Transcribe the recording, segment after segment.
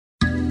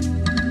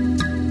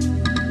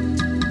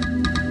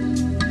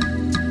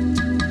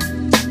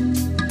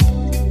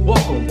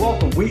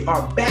welcome. We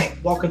are back.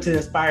 Welcome to the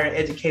Inspiring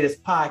Educators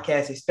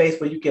Podcast, a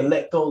space where you can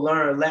let go,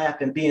 learn,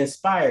 laugh, and be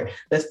inspired.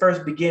 Let's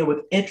first begin with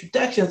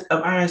introductions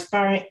of our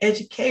inspiring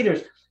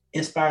educators.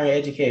 Inspiring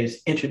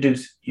educators,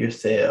 introduce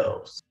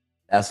yourselves.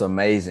 That's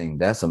amazing.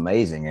 That's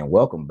amazing. And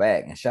welcome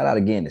back. And shout out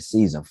again to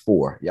season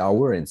 4. Y'all,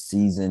 we're in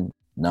season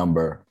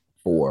number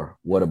 4.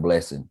 What a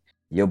blessing.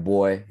 Your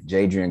boy,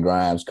 Jadrian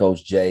Grimes,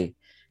 Coach J,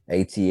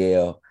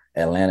 ATL,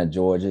 Atlanta,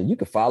 Georgia. You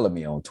can follow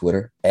me on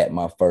Twitter at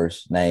my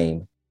first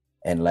name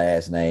and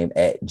last name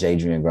at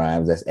Jadrian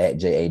Grimes. That's at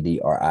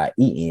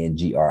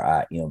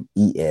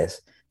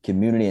JADRIENGRIMES.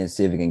 Community and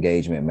Civic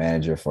Engagement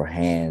Manager for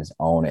Hands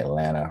On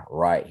Atlanta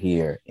right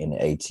here in the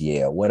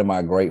ATL. What am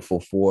I grateful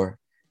for?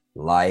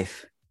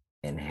 Life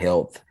and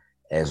health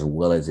as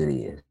well as it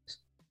is.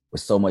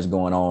 With so much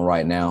going on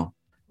right now,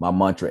 my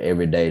mantra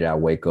every day that I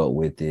wake up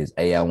with is,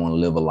 I want to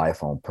live a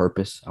life on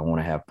purpose. I want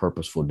to have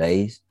purposeful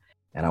days,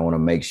 and I want to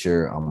make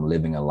sure I'm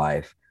living a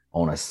life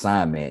on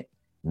assignment,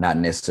 not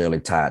necessarily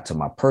tied to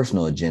my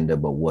personal agenda,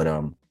 but what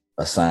I'm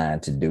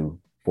assigned to do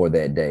for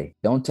that day.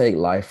 Don't take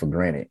life for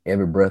granted.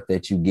 Every breath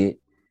that you get,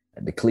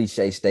 the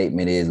cliche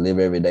statement is live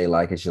every day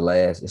like it's your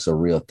last. It's a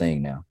real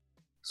thing now.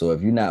 So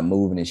if you're not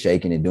moving and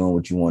shaking and doing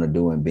what you want to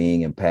do and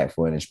being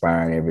impactful and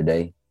inspiring every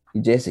day,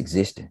 you're just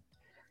existing.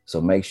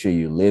 So make sure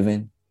you're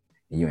living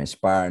and you're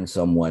inspiring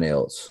someone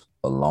else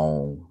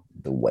along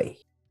the way.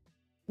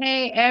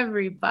 Hey,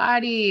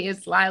 everybody.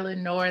 It's Lila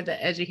Noor,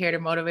 the educator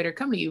motivator,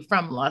 coming to you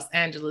from Los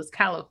Angeles,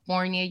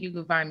 California. You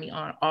can find me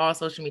on all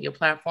social media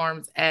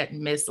platforms at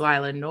Miss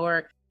Lila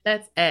Noor.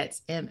 That's at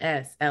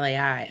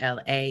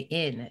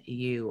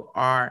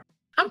MSLAILANUR.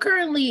 I'm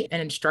currently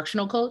an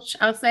instructional coach,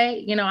 I'll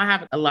say. I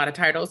have a lot of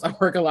titles. I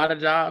work a lot of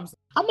jobs.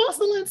 I'm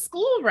also in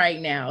school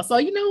right now. So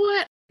you know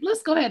what?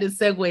 Let's go ahead and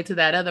segue to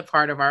that other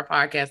part of our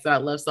podcast that I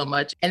love so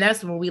much. And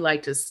that's when we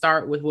like to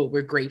start with what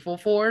we're grateful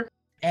for.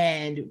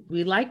 And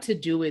we like to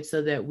do it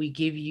so that we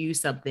give you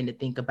something to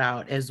think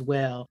about as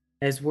well,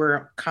 as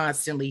we're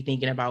constantly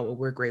thinking about what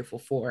we're grateful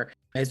for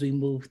as we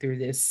move through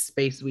this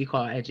space we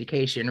call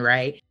education,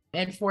 right?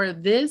 And for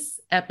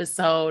this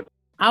episode,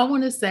 I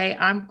want to say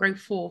I'm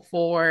grateful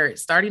for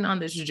starting on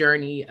this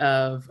journey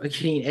of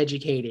getting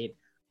educated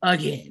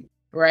again,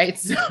 right?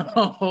 So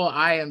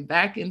I am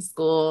back in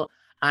school.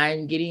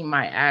 I'm getting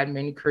my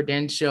admin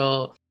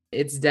credential.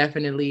 It's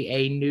definitely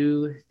a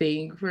new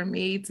thing for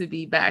me to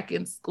be back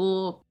in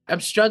school. I'm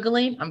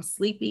struggling, I'm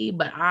sleepy,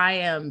 but I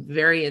am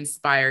very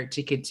inspired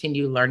to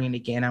continue learning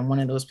again. I'm one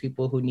of those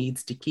people who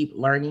needs to keep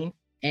learning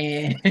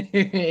and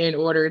in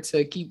order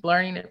to keep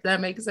learning, if that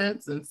makes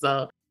sense. And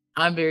so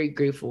I'm very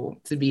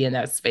grateful to be in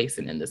that space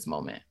and in this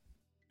moment.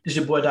 This is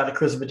your boy, Dr.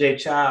 Christopher J.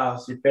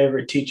 Childs, your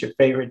favorite teacher.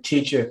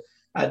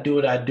 I do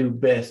what I do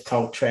best,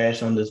 talk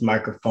trash on this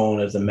microphone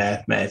as a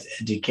mathematics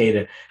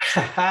educator.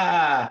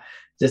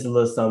 Just a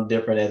little something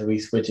different as we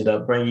switch it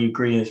up. Bring you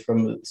greetings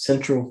from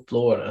Central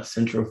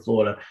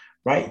Florida,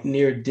 right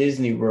near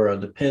Disney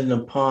World, depending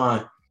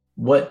upon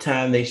what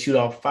time they shoot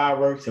off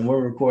fireworks. And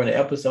we're recording an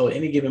episode.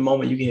 Any given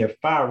moment, you can hear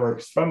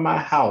fireworks from my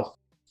house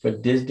for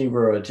Disney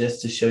World,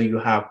 just to show you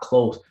how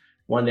close.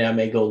 One day I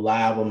may go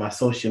live on my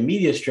social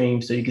media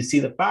stream so you can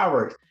see the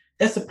fireworks.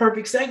 That's the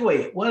perfect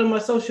segue. What are my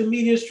social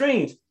media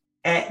streams?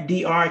 At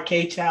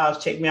DRK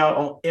Childs. Check me out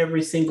on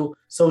every single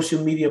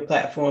social media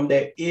platform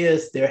there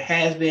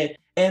has been,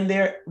 and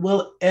there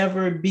will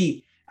ever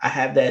be. I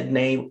have that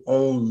name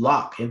on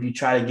lock. If you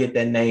try to get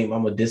that name,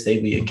 I'm going to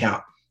disable your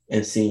account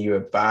and send you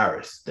a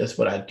virus. That's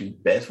what I do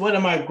best. What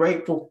am I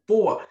grateful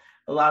for?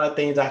 A lot of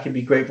things I can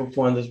be grateful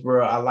for in this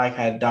world. I like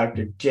how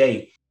Dr.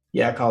 J,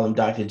 I call him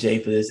Dr. J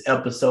for this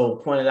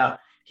episode, pointed out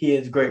he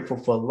is grateful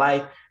for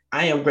life.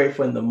 I am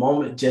grateful in the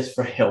moment just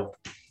for health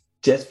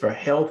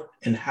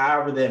and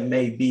however that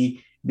may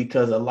be,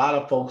 because a lot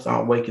of folks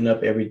aren't waking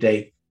up every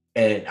day.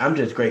 And I'm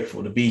just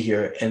grateful to be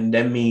here. And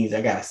that means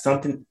I got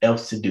something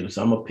else to do.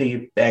 So I'm going to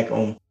piggyback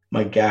on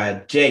my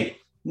guy, Jay.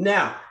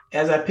 Now,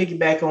 as I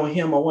piggyback on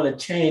him, I want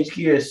to change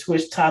gears,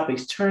 switch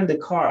topics, turn the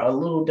car a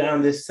little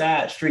down this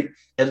side street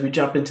as we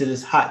jump into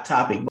this hot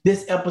topic.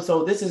 This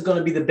is going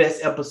to be the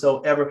best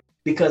episode ever,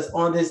 because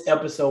on this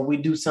episode, we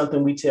do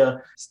something we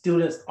tell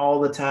students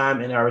all the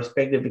time in our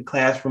respective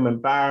classroom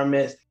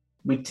environments.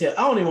 I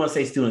don't even want to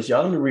say students,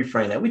 y'all. Let me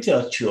reframe that. We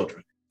tell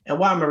children. And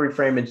why am I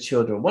reframing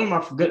children? One of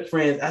my good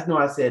friends, I know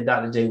I said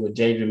Dr. J with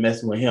Jadrian,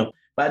 messing with him,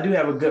 but I do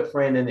have a good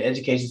friend in the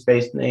education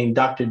space named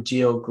Dr.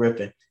 Jill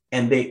Griffin.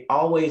 And they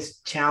always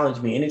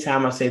challenge me.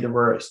 Anytime I say the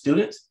word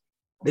students,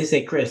 they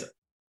say, Chris,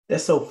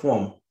 that's so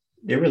formal.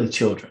 They're really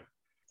children.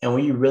 And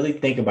when you really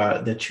think about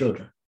it, they're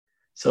children.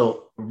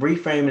 So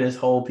reframing this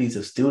whole piece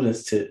of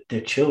students to their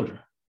children.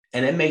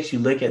 And it makes you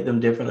look at them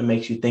different. It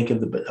makes you think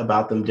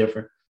about them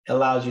different. It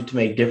allows you to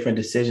make different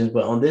decisions.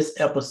 But on this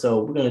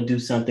episode, we're going to do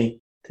something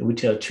that we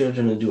tell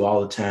children to do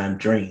all the time,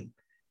 dream.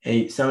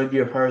 And some of you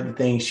have heard the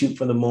thing, shoot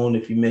for the moon.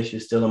 If you miss,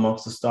 you're still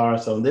amongst the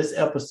stars. So in this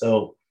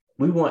episode,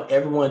 we want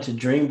everyone to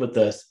dream with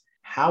us.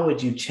 How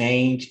would you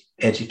change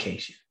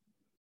education?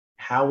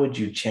 How would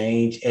you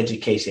change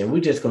education?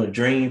 We're just going to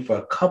dream for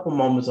a couple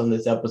moments on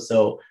this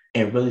episode.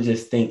 and really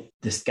just think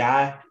the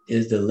sky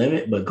is the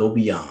limit, but go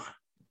beyond.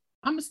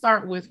 I'm going to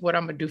start with what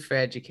I'm going to do for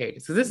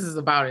educators. So this is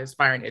about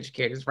inspiring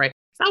educators, right?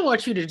 So I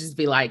want you to just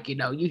be like,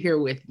 you here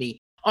with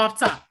me. Off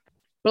top,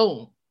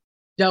 boom,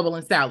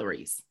 doubling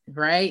salaries,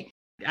 right?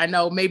 I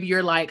know maybe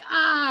you're like,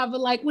 but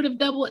like, what if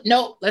double?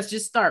 No, let's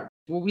just start.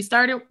 When we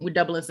started, we're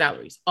doubling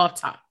salaries off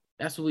top.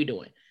 That's what we're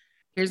doing.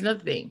 Here's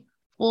another thing.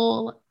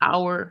 Full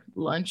hour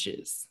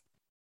lunches.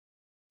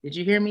 Did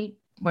you hear me?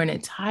 For an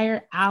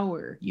entire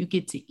hour, you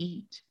get to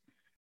eat.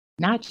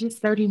 Not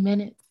just 30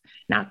 minutes,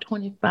 not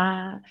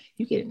 25.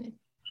 You get an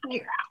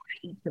entire hour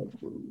to eat your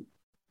food.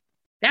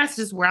 That's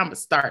just where I'm going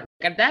to start.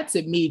 And that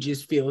to me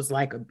just feels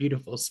like a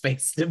beautiful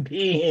space to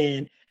be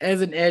in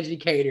as an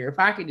educator. If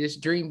I could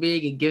just dream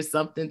big and give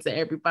something to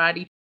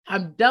everybody,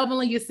 I'm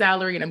doubling your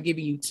salary and I'm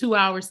giving you 2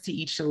 hours to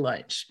eat your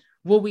lunch.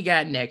 What we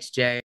got next,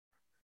 Jay?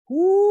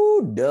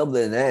 Ooh,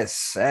 doubling that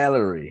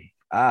salary.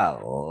 I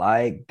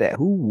like that.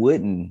 Who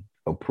wouldn't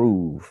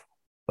approve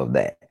of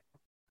that?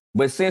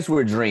 But since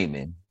we're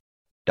dreaming,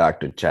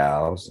 Dr.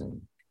 Childs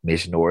and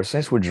Ms. Norris,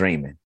 since we're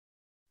dreaming,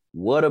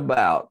 what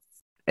about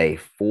a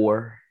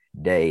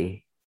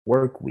 4-day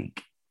work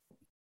week?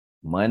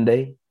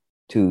 Monday,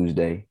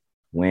 Tuesday,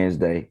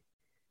 Wednesday,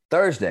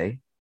 Thursday.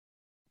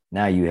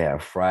 Now you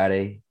have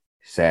Friday,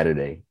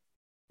 Saturday,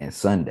 and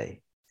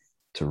Sunday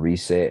to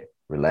reset,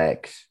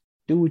 relax,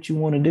 do what you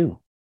want to do.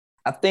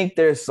 I think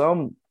there's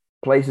some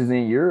places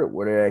in Europe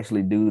where they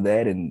actually do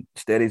that, and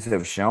studies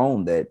have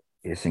shown that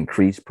it's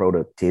increased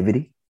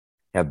productivity,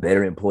 have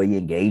better employee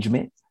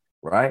engagement,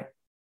 right?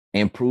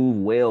 Improve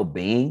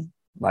well-being,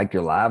 like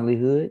your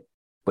livelihood.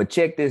 But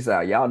check this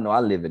out. Y'all know I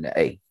live in the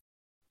A.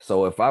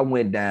 So if I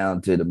went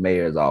down to the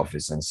mayor's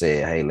office and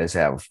said, hey, let's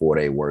have a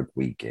 4-day work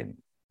week, and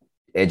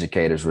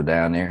educators were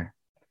down there,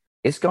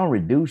 it's going to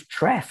reduce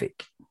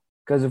traffic.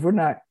 Because if we're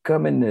not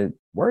coming to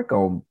work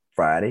on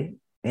Friday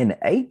in the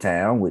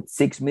A-town with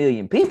 6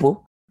 million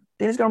people,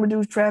 then it's going to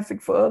reduce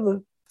traffic for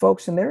other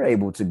folks, and they're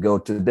able to go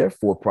to their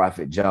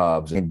for-profit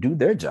jobs and do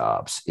their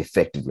jobs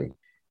effectively,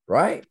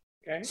 right?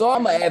 Okay. So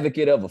I'm an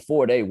advocate of a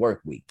 4-day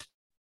work week.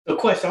 The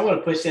question, I want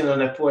to push in on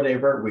that 4-day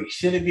work week.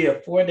 Should it be a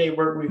 4-day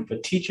work week for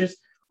teachers,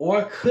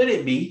 or could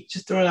it be,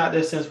 just throwing out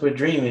there since we're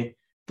dreaming,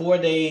 4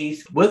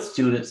 days with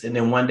students and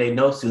then 1 day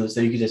no students,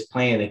 so you can just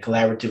plan and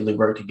collaboratively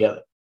work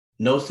together?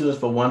 No students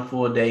for 1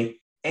 full day.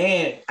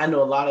 And I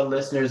know a lot of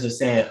listeners are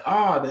saying,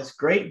 oh, that's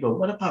great, but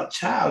what about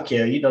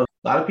childcare? A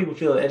lot of people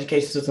feel the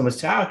education system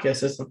is childcare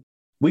system.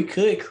 We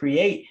could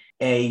create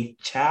a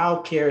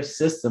childcare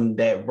system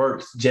that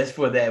works just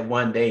for that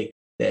 1 day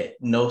that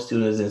no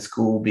students in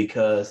school,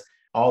 because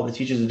all the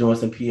teachers are doing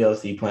some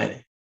PLC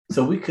planning.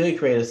 So we could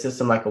create a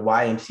system like a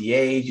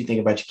YMCA. You think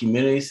about your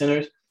community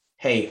centers.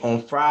 Hey,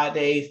 on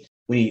Fridays,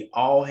 we need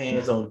all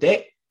hands on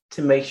deck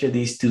to make sure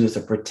these students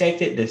are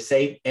protected, they're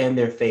safe, and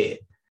they're fed.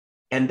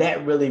 And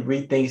that really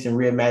rethinks and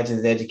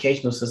reimagines the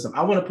educational system.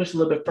 I want to push a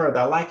little bit further.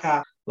 I like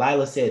how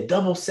Lila said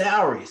double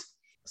salaries.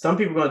 Some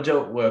people are going to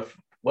joke, well,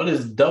 what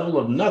is double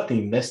of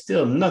nothing? That's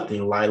still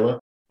nothing, Lila.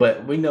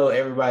 But we know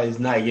everybody's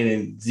not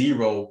getting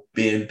zero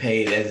being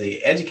paid as an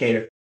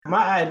educator.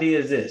 My idea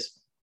is this.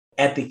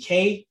 At the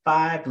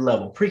K-5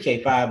 level,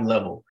 pre-K-5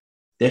 level,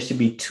 there should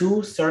be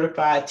 2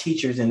 certified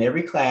teachers in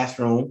every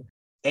classroom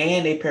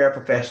and a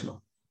paraprofessional,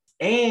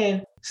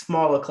 and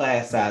smaller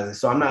class sizes.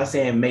 So I'm not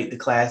saying make the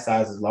class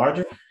sizes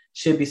larger,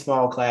 should be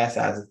small class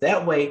sizes.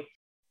 That way,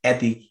 at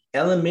the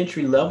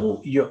elementary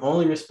level, you're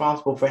only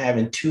responsible for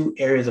having 2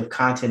 areas of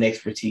content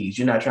expertise.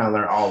 You're not trying to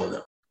learn all of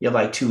them. You have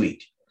like 2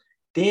 each.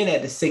 Then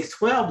at the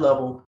 6-12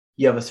 level,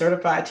 you have a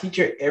certified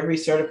teacher. Every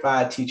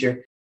certified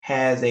teacher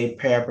has a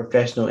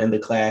paraprofessional in the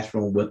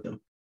classroom with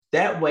them.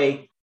 That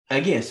way,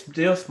 again,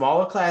 still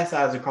smaller class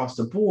size across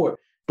the board,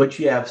 but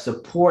you have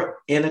support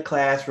in a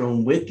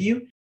classroom with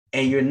you,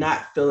 and you're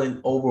not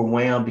feeling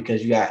overwhelmed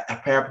because you got a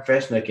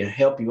paraprofessional that can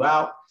help you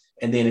out.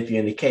 And then if you're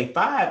in the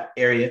K-5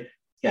 area, you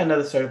got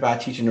another certified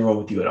teacher in the room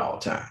with you at all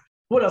times.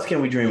 What else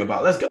can we dream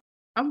about? Let's go.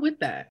 I'm with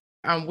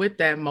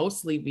that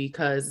mostly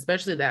because,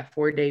 especially that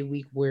 4-day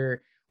week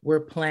where we're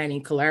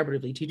planning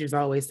collaboratively. Teachers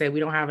always say we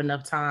don't have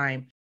enough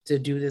time to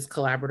do this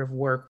collaborative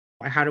work.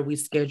 How do we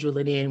schedule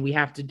it in? We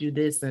have to do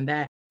this and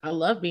that. I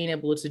love being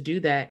able to do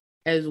that,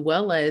 as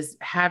well as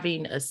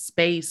having a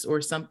space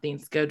or something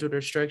scheduled or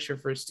structured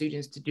for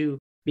students to do,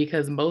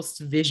 because most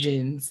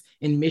visions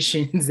and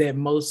missions at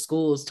most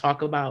schools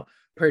talk about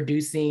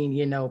producing,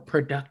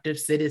 productive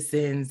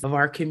citizens of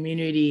our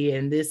community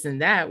and this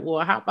and that.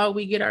 Well, how about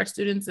we get our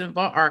students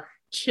involved, our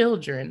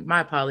children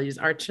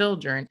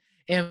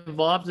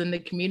involved in the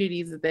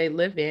communities that they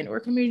live in or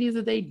communities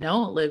that they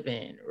don't live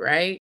in,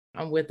 right?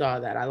 I'm with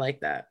all that. I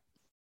like that.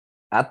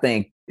 I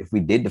think if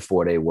we did the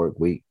 4-day work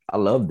week, I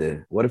love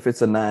that. What if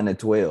it's a 9 to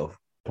 12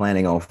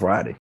 planning on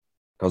Friday?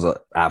 Because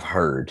I've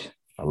heard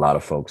a lot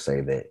of folks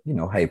say that,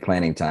 hey,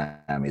 planning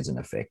time isn't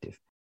effective.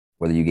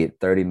 Whether you get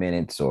 30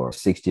 minutes or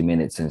 60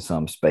 minutes in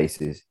some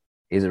spaces,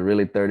 is it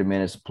really 30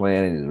 minutes of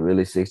planning? Is it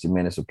really 60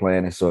 minutes of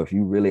planning? So if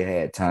you really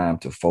had time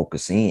to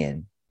focus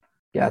in,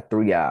 you got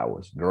 3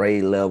 hours,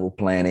 grade level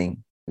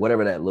planning,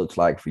 whatever that looks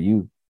like for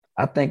you.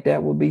 I think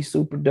that would be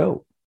super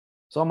dope.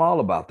 So I'm all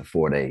about the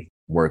 4-day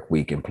work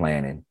week and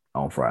planning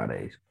on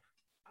Fridays.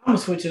 I'm gonna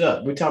switch it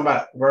up. We're talking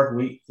about work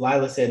week.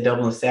 Lila said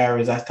doubling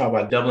salaries. I talk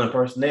about doubling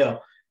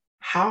personnel.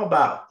 How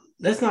about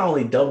let's not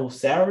only double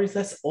salaries,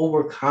 let's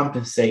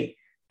overcompensate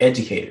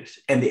educators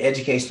and the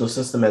educational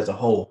system as a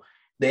whole.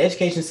 The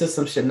education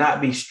system should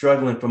not be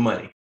struggling for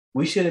money.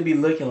 We shouldn't be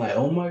looking like,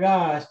 oh my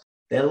gosh,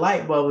 that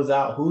light bulb is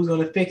out. Who's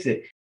going to fix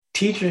it?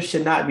 Teachers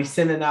should not be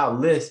sending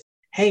out lists.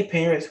 Hey,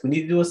 parents, we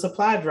need to do a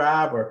supply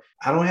drive, or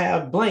I don't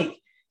have blank.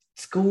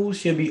 Schools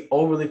should be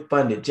overly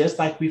funded, just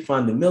like we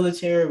fund the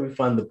military, we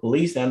fund the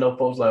police. And I know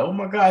folks like, oh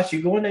my gosh,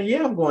 you going there?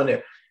 Yeah, I'm going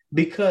there.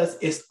 Because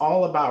it's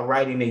all about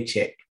writing a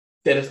check.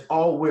 That is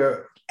all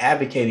we're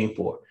advocating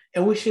for.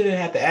 And we shouldn't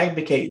have to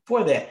advocate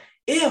for that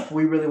if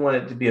we really want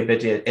it to be a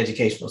better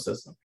educational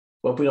system.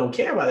 But if we don't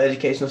care about the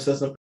educational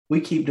system, we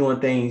keep doing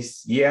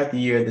things year after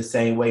year the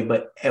same way.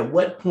 But at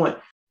what point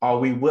are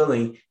we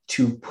willing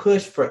to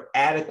push for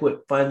adequate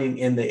funding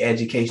in the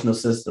educational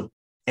system?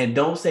 And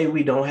don't say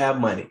we don't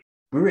have money.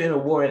 We were in a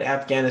war in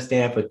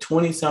Afghanistan for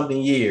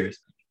 20-something years,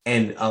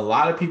 and a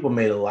lot of people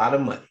made a lot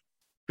of money.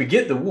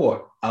 Forget the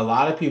war. A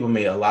lot of people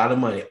made a lot of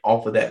money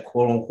off of that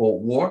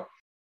quote-unquote war.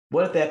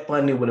 What if that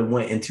funding would have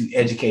went into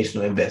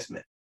educational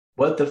investment?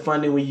 What if the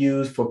funding we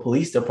use for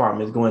police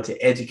departments going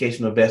to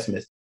educational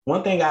investments?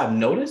 One thing I've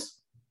noticed,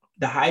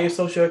 the higher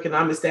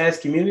socioeconomic status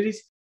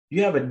communities,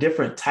 you have a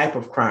different type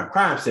of crime.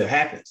 Crime still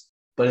happens,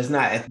 but it's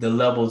not at the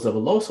levels of a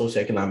low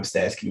socioeconomic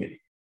status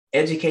community.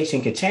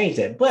 Education can change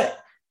that, but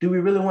do we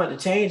really want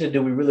to change, or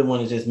do we really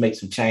want to just make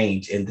some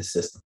change in the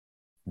system?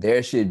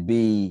 There should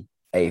be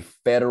a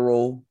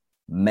federal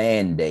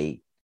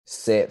mandate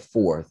set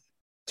forth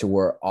to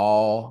where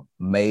all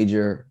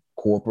major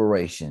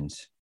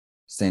corporations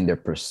send a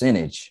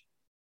percentage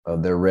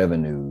of their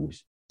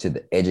revenues to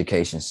the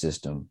education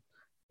system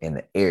in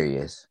the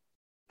areas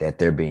that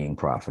they're being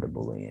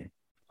profitable in.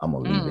 I'm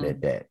going to leave it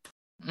at that.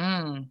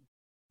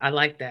 I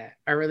like that.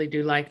 I really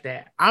do like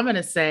that. I'm going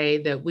to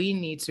say that we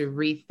need to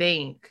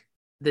rethink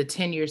the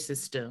tenure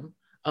system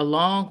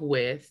along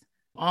with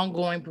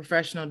ongoing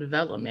professional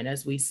development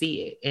as we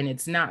see it. And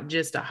it's not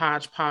just a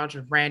hodgepodge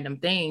of random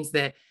things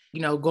that,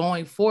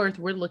 going forth,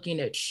 we're looking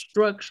at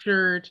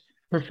structured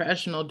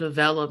professional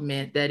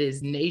development that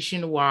is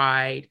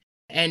nationwide.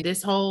 And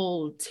this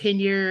whole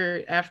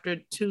tenure after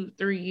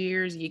 2-3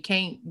 years, you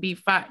can't be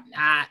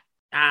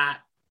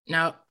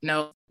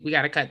no, we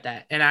got to cut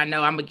that. And I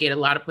know I'm going to get a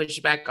lot of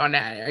pushback on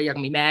that. Are you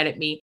going to be mad at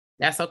me?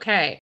 That's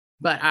okay.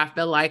 But I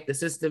feel like the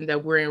system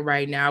that we're in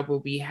right now, where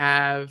we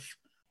have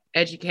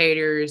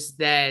educators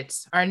that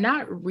are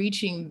not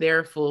reaching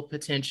their full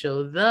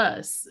potential,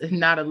 thus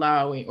not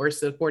allowing or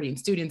supporting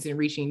students in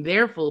reaching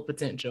their full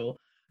potential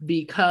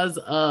because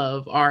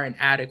of our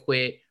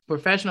inadequate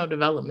professional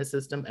development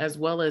system, as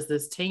well as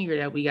this tenure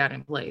that we got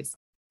in place.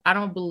 I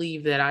don't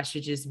believe that I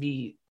should just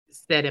be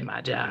set in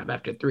my job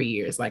after 3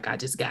 years, like I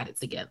just got it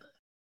together.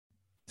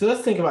 So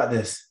let's think about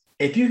this.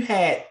 If you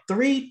had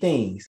 3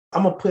 things,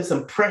 I'm going to put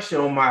some pressure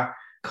on my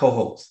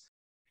co-hosts.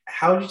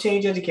 How would you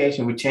change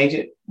education? We change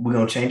it. We're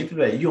going to change it for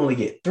better. You only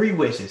get 3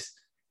 wishes.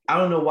 I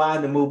don't know why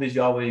in the movies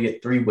you always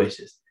get 3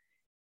 wishes.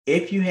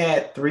 If you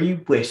had 3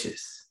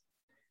 wishes,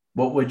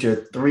 what would your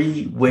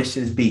 3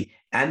 wishes be?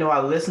 I know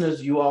our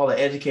listeners, you all are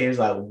educators,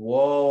 like,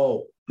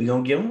 whoa, we're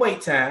going to give them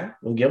wait time.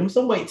 We'll give them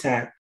some wait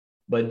time,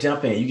 but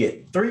jump in. You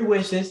get 3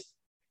 wishes.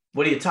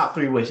 What are your top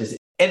 3 wishes?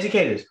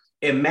 Educators,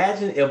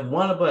 imagine if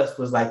one of us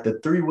was like the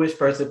 3-wish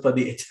person for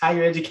the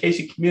entire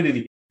education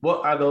community.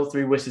 What are those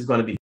 3 wishes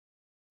going to be?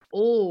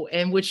 Oh,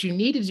 and what you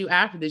need to do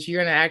after this,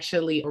 you're going to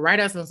actually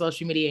write us on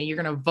social media and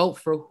you're going to vote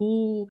for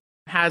who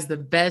has the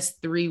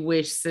best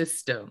 3-wish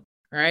system.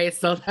 Right.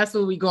 So that's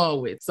what we're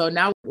going with. So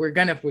now we're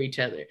gunning for each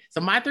other. So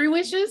my 3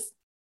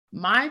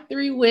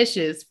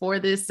 wishes for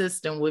this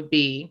system would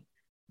be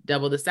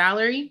double the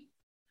salary,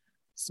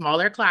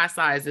 smaller class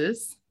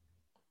sizes,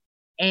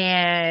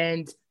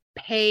 and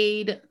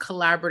paid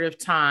collaborative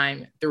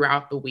time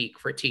throughout the week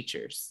for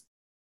teachers.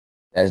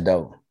 That's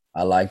dope.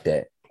 I like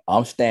that.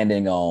 I'm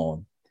standing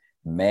on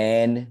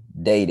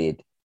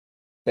federally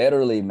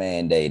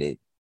mandated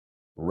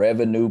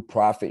revenue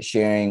profit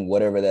sharing,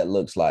 whatever that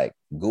looks like.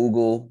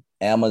 Google,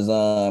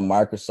 Amazon,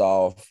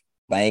 Microsoft,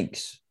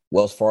 banks,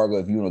 Wells Fargo,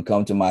 if you want to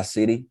come to my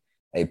city,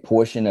 a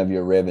portion of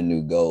your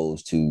revenue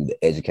goes to the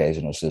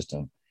educational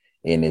system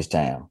in this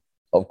town.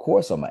 Of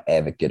course, I'm an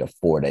advocate of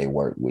 4-day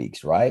work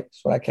weeks, right?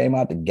 That's what I came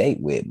out the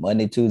gate with.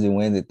 Monday, Tuesday,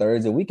 Wednesday,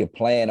 Thursday. We can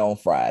plan on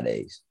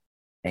Fridays.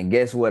 And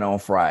guess what? On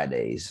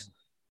Fridays,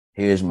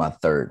 here's my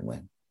 3rd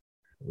one.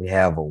 We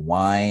have a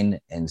wine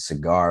and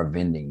cigar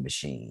vending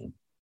machine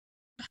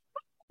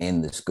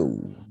in the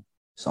school.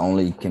 It's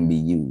only can be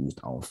used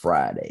on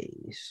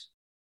Fridays.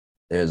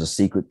 There's a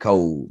secret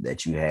code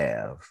that you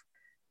have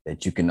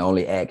that you can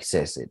only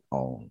access it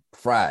on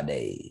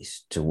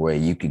Fridays, to where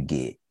you could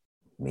get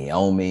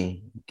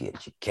Meomi,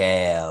 get your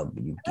cab,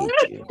 you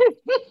get your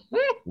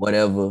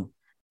whatever.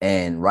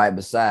 And right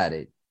beside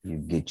it, you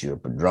get your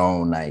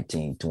Padron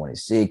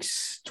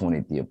 1926,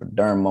 20th year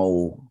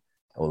Padermo,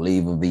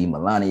 Oliva V.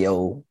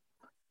 Melanio,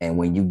 And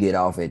when you get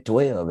off at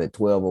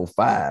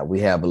 12:05,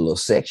 we have a little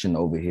section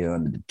over here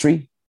under the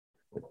tree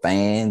with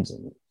fans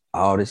and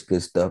all this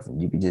good stuff.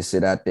 And you can just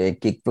sit out there and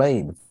kick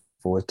play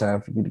before it's time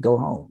for you to go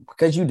home,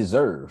 because you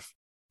deserve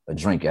a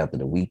drink after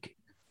the week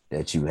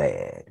that you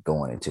had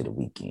going into the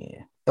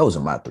weekend. Those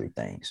are my 3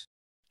 things.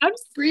 I'm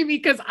screaming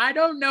because I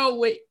don't know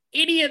what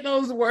any of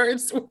those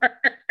words were.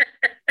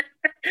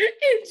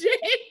 And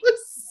Jay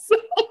was so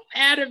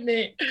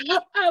adamant.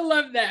 I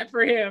love that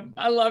for him.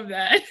 I love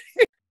that.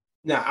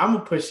 Now, I'm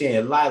going to push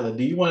in. Lila,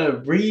 do you want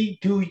to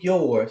redo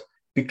yours?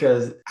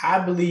 Because I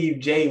believe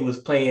Jay was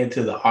playing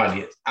to the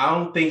audience. I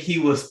don't think he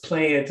was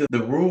playing to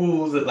the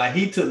rules. Like,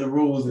 he took the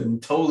rules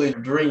and totally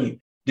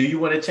dreamed. Do you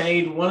want to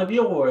change one of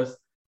yours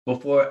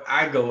before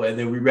I go and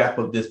then we wrap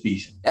up this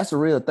piece? That's a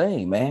real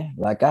thing, man.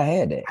 Like, I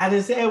had that. I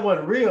didn't say it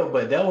wasn't real,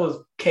 but that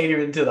was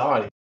catering to the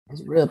audience.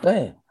 It's a real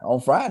thing. On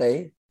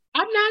Friday.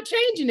 I'm not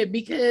changing it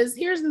because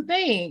here's the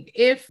thing.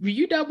 If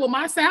you double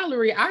my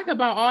salary, I can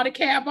buy all the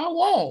cab I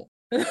want.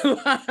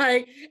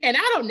 Like, and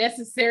I don't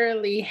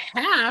necessarily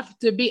have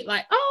to be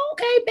like, oh,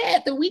 okay,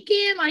 bet the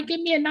weekend, like,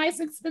 give me a nice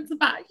expensive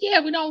buy. Yeah,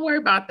 we don't worry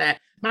about that.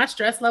 My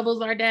stress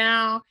levels are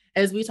down,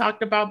 as we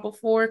talked about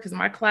before, because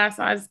my class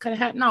size could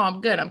have. No,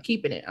 I'm good. I'm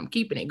keeping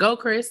it. Go,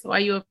 Chris. Why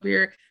you up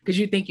here? Because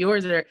you think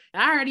yours are.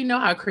 I already know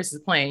how Chris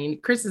is playing.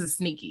 Chris is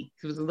sneaky.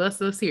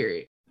 Let's hear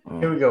it.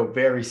 Here we go.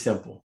 Very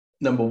simple.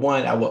 Number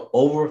 1, I will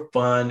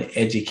overfund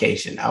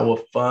education. I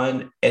will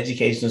fund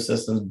educational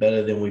systems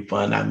better than we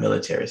fund our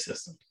military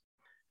systems.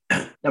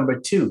 Number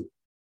 2,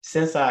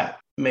 since I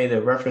made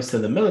a reference to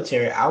the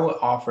military, I would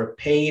offer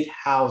paid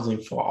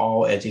housing for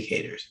all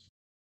educators.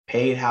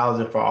 Paid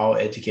housing for all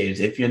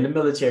educators. If you're in the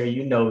military,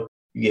 you know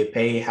you get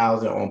paid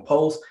housing on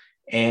post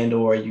and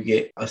or you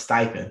get a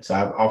stipend. So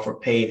I've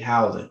offered paid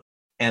housing.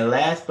 And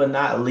last but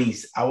not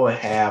least, I will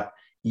have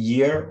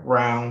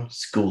year-round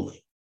schooling.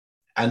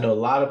 I know a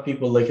lot of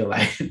people looking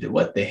like,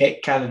 what the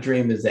heck kind of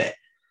dream is that?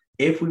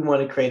 If we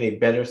want to create a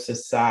better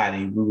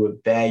society, we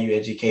would value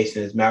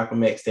education. As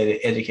Malcolm X stated,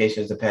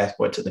 education is a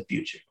passport to the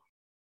future.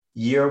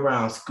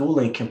 Year-round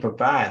schooling can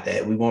provide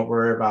that. We won't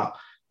worry about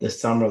the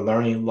summer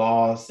learning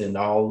loss and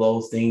all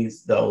those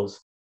things,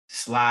 those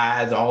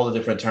slides, all the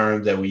different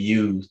terms that we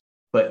use.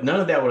 But none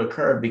of that would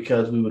occur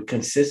because we would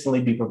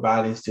consistently be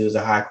providing students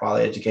a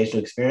high-quality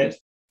educational experience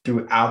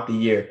throughout the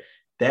year.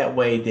 That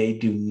way, they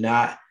do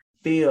not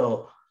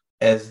feel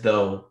as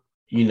though,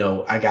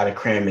 I got to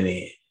cram it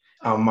in.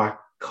 My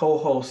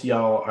co-hosts,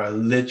 y'all, are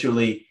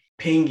literally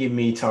pinging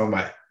me talking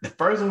about the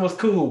first one was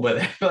cool,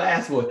 but the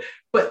last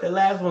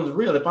one's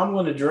real. If I'm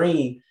going to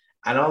dream,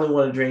 I don't only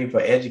want to dream for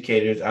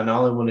educators. I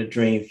not only want to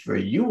dream for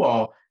you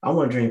all, I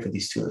want to dream for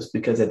these students,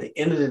 because at the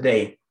end of the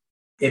day,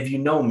 if you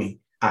know me,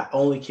 I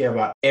only care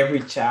about every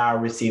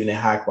child receiving a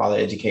high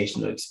quality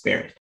educational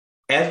experience.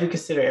 As we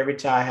consider every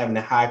child having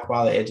a high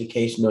quality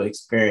educational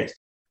experience,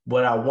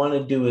 what I want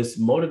to do is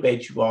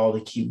motivate you all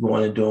to keep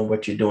going and doing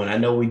what you're doing. I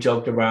know we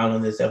joked around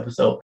on this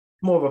episode,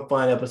 more of a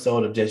fun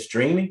episode of just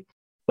dreaming,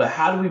 but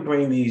how do we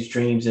bring these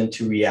dreams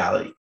into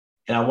reality?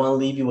 And I want to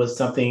leave you with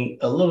something,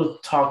 a little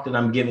talk that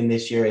I'm giving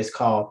this year is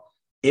called,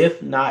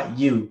 If Not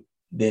You,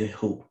 Then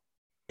Who?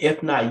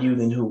 If not you,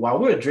 then who? While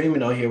we're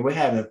dreaming on here, we're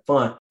having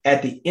fun.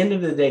 At the end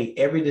of the day,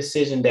 every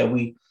decision that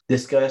we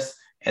discuss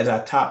as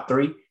our top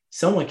 3,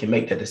 someone can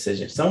make that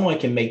decision. Someone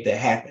can make that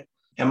happen.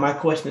 And my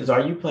question is,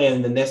 are you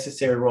playing the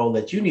necessary role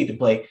that you need to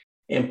play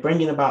in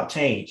bringing about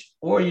change?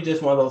 Or are you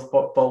just one of those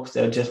folks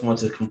that just want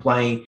to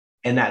complain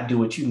and not do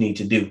what you need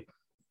to do?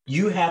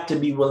 You have to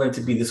be willing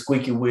to be the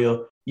squeaky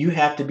wheel. You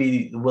have to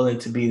be willing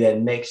to be that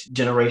next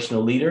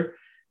generational leader,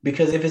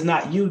 because if it's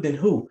not you, then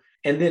who?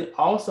 And then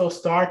also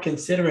start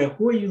considering,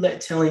 who are you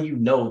telling you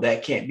no,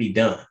 that can't be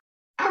done?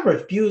 I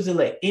refuse to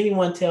let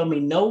anyone tell me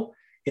no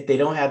if they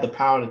don't have the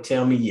power to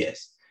tell me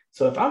yes.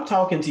 So if I'm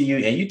talking to you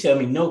and you tell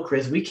me, no,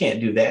 Chris, we can't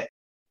do that.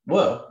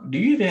 Well, do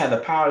you even have the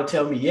power to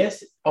tell me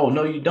yes? Oh,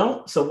 no, you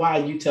don't. So why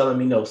are you telling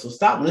me no? So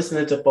stop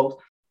listening to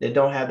folks that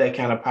don't have that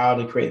kind of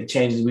power to create the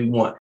changes we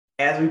want.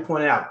 As we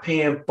pointed out,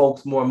 paying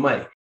folks more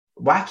money.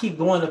 Why keep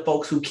going to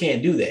folks who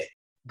can't do that?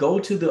 Go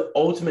to the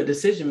ultimate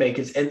decision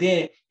makers. And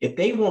then if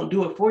they won't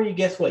do it for you,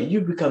 guess what?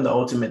 You become the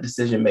ultimate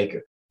decision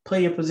maker.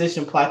 Play your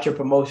position, plot your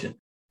promotion.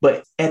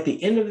 But at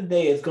the end of the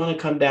day, it's going to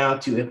come down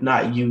to, if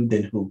not you,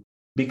 then who?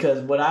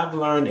 Because what I've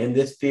learned in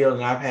this field,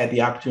 and I've had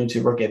the opportunity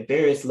to work at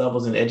various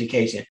levels in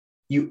education,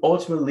 you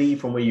ultimately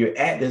leave from where you're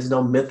at. There's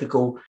no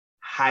mythical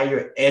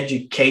higher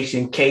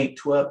education,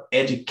 K-12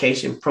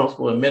 education,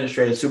 principal,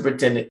 administrator,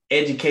 superintendent,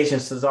 education,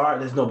 Cesar.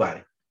 There's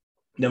nobody.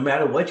 No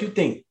matter what you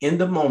think, in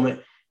the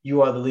moment,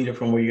 you are the leader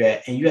from where you're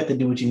at. And you have to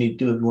do what you need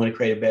to do if you want to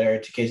create a better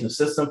educational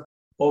system,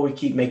 or we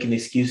keep making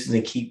excuses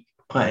and keep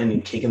punting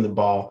and kicking the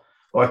ball,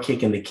 or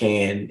kicking the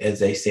can, as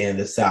they say in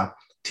the South,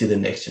 to the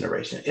next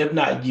generation. If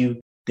not you,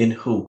 then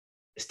who?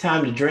 It's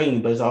time to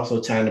dream, but it's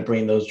also time to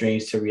bring those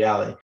dreams to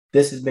reality.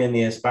 This has been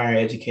the Inspiring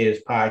Educators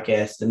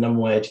Podcast, the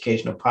 #1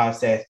 educational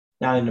podcast,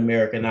 not in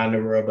America, not in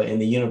the world, but in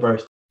the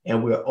universe.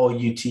 And we're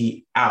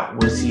OUT out.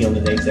 We'll see you on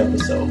the next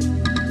episode.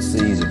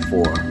 Season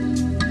 4.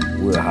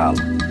 We'll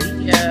holler.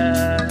 Yeah.